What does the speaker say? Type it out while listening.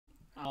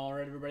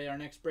Alright, everybody, our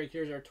next break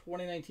here is our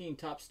 2019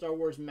 Top Star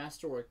Wars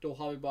Masterwork Dual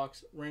Hobby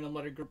Box Random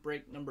Letter Group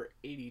break number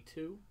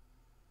 82.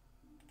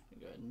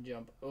 Go ahead and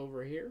jump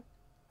over here.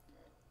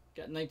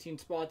 Got 19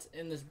 spots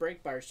in this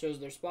break. Buyer shows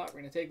their spot. We're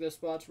going to take those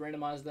spots,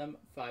 randomize them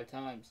 5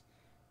 times.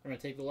 We're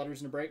going to take the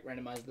letters in the break,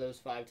 randomize those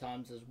 5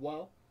 times as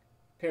well.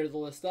 Pair the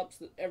list up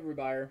so that every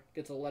buyer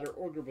gets a letter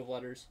or group of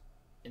letters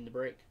in the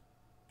break.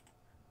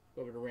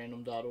 Go over to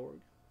random.org.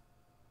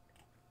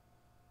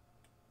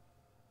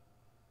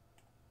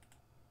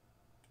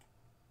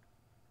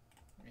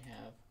 We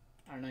have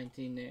our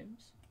 19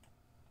 names.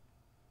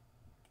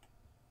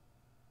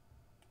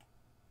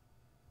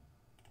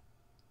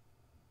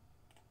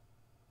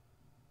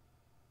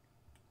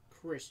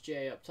 Chris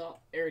J up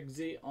top, Eric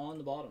Z on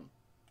the bottom.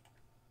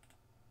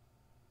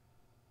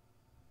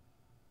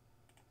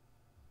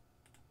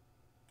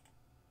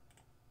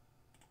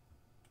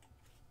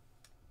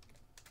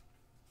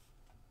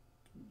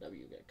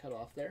 W got cut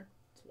off there,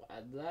 so we'll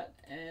add that,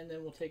 and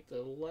then we'll take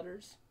the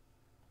letters.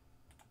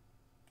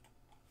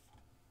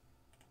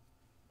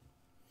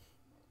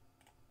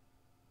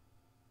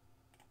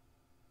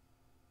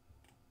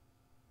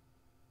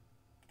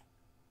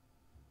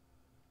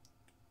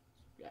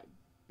 We got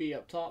B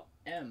up top,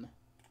 M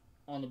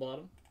on the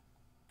bottom.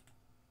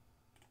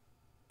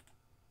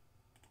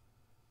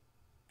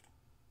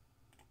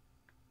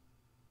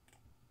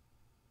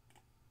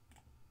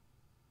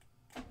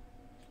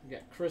 We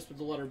got Chris with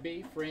the letter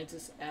B,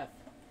 Francis F,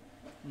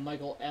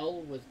 Michael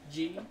L with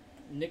G,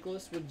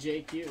 Nicholas with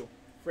JQ,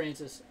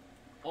 Francis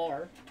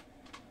R,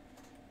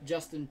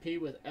 Justin P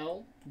with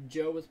L,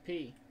 Joe with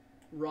P,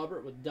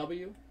 Robert with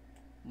W,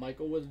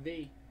 Michael with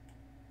V,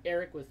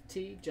 Eric with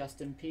T,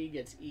 Justin P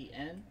gets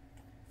EN,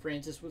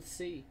 Francis with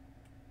C,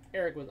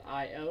 Eric with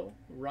IO,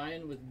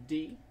 Ryan with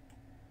D,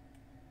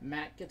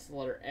 Matt gets the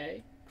letter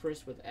A,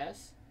 Chris with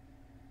S,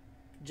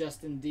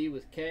 Justin D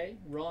with K,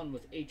 Ron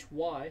with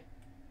HY,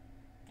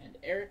 and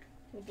Eric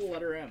with the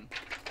letter M.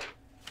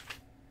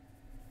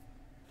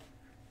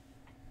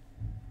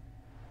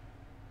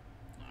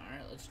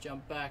 Alright, let's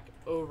jump back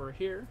over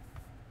here.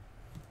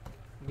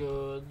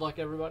 Good luck,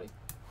 everybody.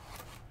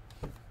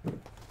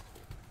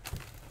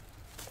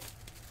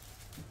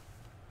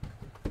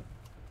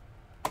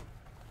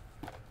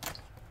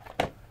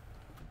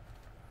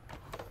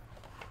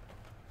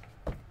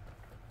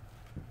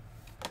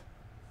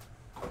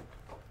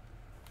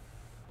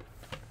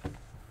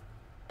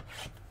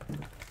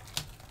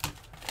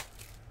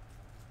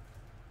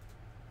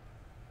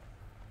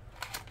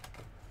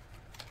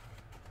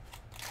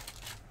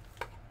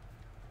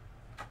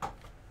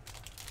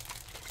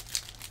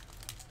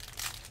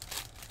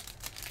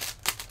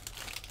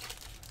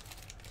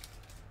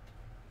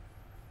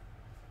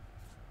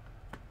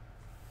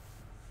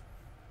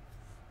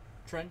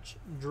 Trench,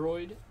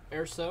 Droid,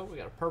 Erso. We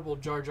got a purple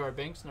Jar Jar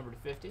Binks, number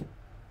 50.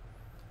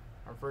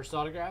 Our first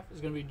autograph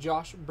is going to be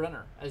Josh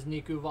Brenner as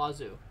Niku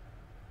Vazu.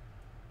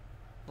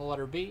 The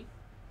letter B,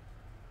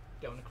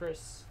 going to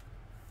Chris.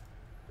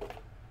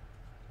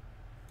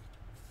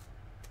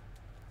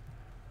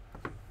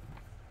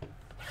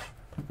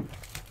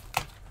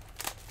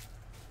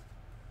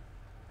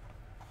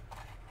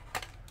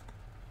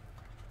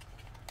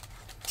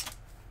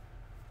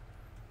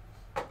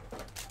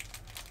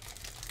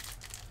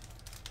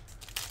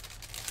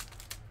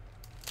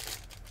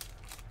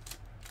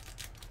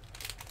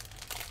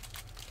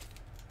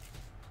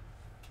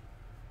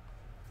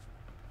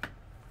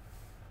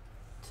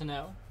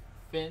 Tano,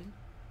 Finn,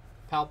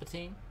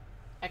 Palpatine,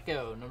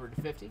 Echo, number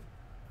 50.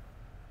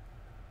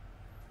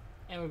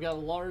 And we've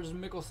got Lars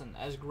Mikkelsen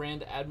as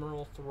Grand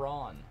Admiral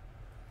Thrawn.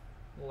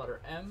 The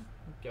letter M,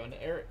 going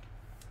to Eric.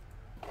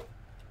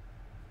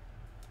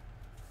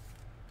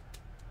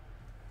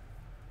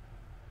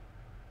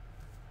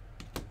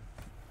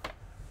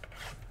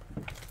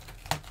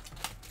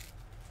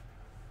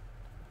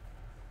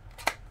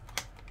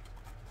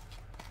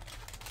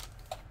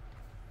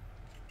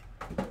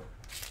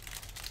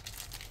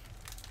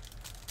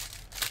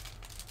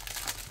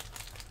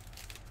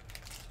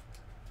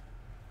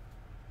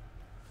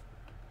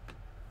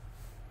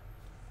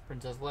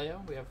 Princess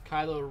Leia. We have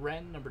Kylo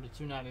Ren, number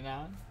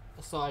 299.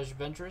 Asajj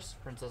Ventress,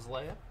 Princess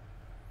Leia.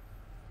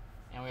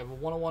 And we have a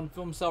 101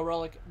 film cell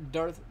relic,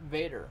 Darth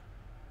Vader.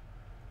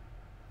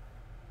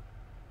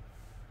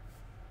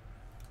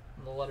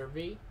 And the letter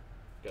V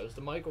goes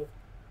to Michael.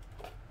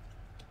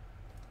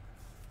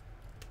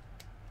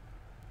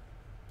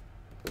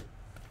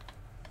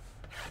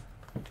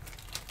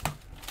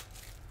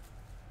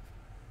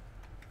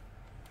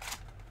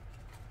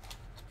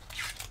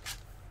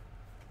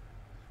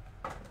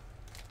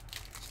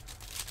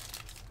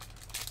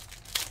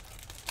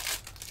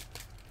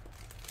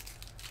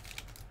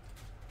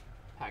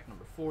 Pack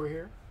number 4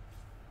 here.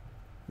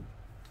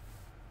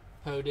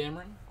 Poe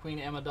Dameron, Queen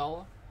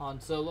Amidala, Han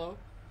Solo,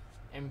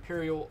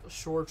 Imperial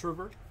Shore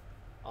Trooper,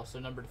 also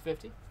numbered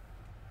 50.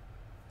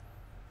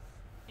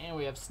 And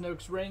we have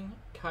Snoke's Ring,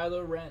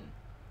 Kylo Ren,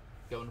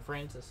 going to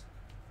Francis.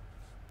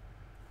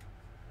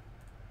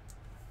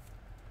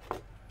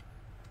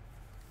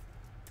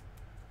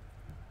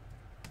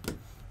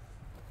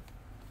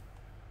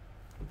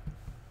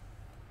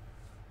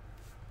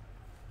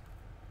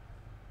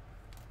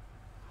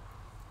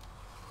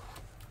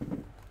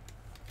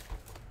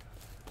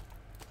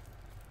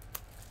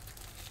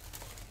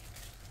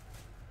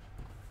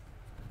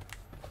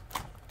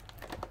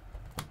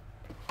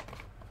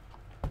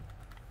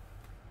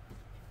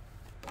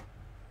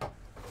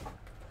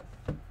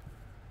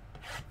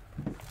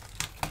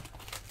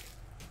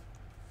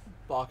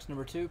 box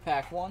number 2,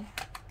 pack 1.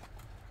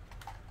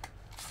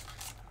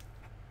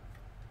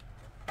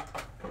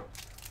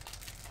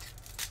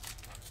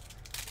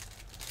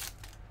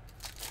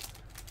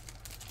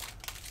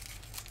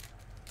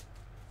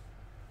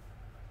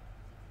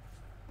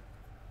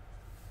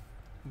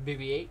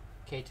 BB-8,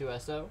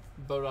 K2SO,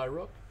 Bowtie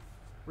Rook,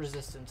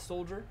 Resistant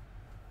Soldier,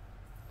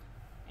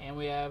 and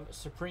we have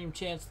Supreme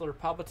Chancellor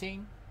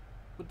Palpatine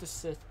with the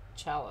Sith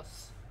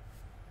Chalice.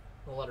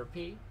 The letter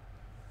P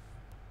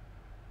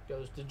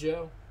goes to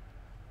Joe.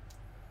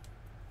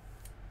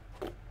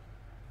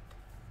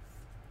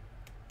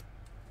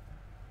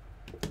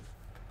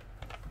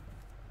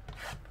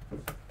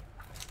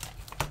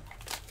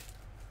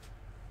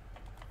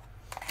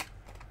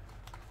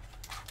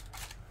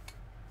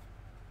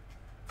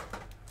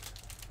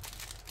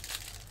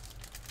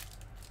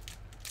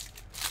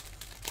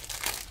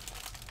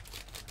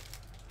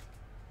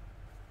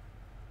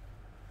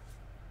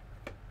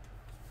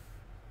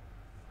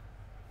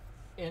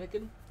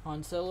 Anakin,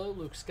 Han Solo,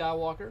 Luke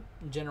Skywalker,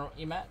 General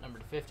Emat, number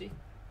 50.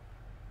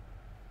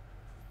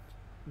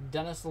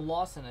 Dennis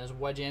Lawson as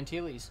Wedge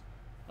Antilles,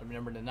 that'll be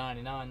numbered to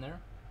 99 there.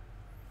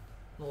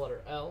 The letter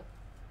L,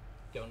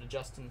 going to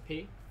Justin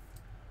P.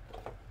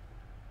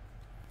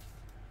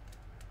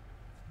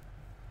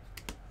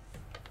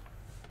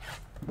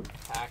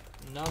 Pack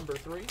number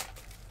 3.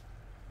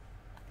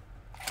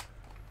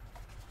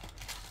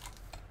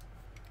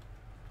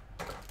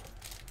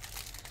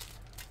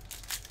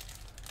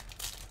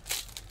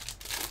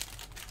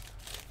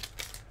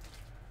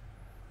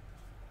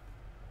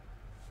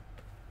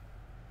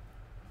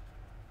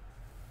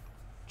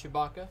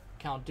 Chewbacca,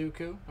 Count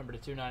Dooku, number to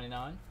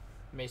 299.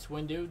 Mace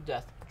Windu,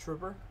 Death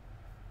Trooper.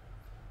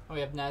 And we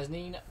have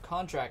Nazneen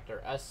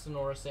Contractor, S.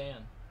 Sonora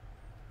San.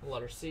 The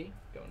letter C,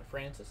 going to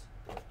Francis.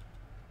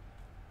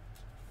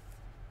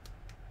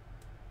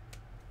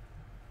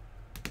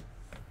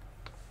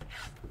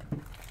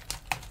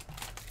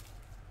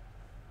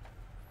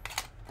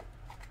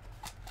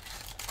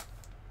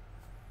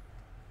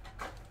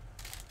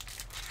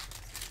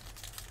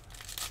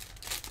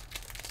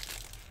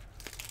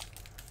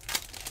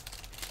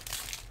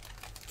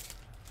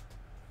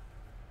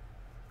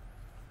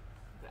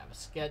 A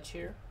sketch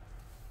here.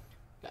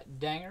 Got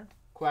Danger,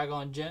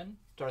 Qui-Gon Jinn,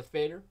 Darth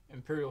Vader,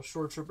 Imperial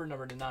Shore Trooper,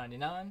 number to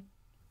 99.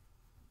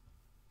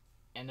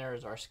 And there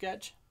is our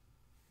sketch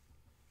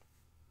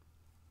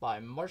by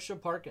Marsha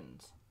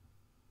Parkins.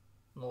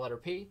 And the letter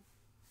P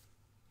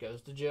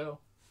goes to Joe.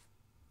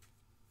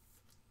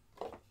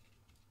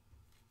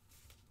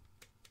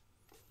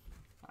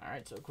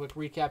 Alright, so a quick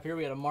recap here.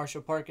 We had a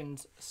Marsha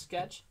Parkins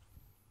sketch,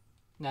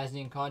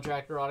 Nazneen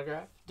Contractor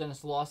autograph,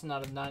 Dennis Lawson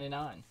out of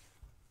 99,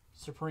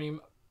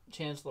 Supreme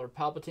Chancellor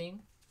Palpatine,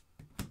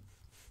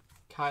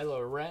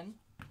 Kylo Ren,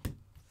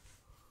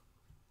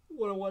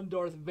 101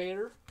 Darth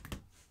Vader,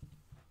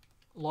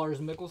 Lars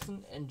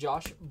Mikkelsen, and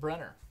Josh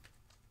Brenner.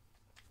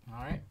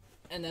 Alright,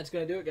 and that's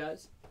going to do it,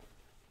 guys.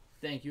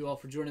 Thank you all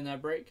for joining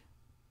that break.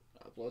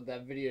 Upload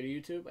that video to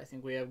YouTube. I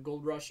think we have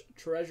Gold Rush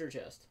Treasure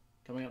Chest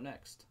coming up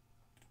next.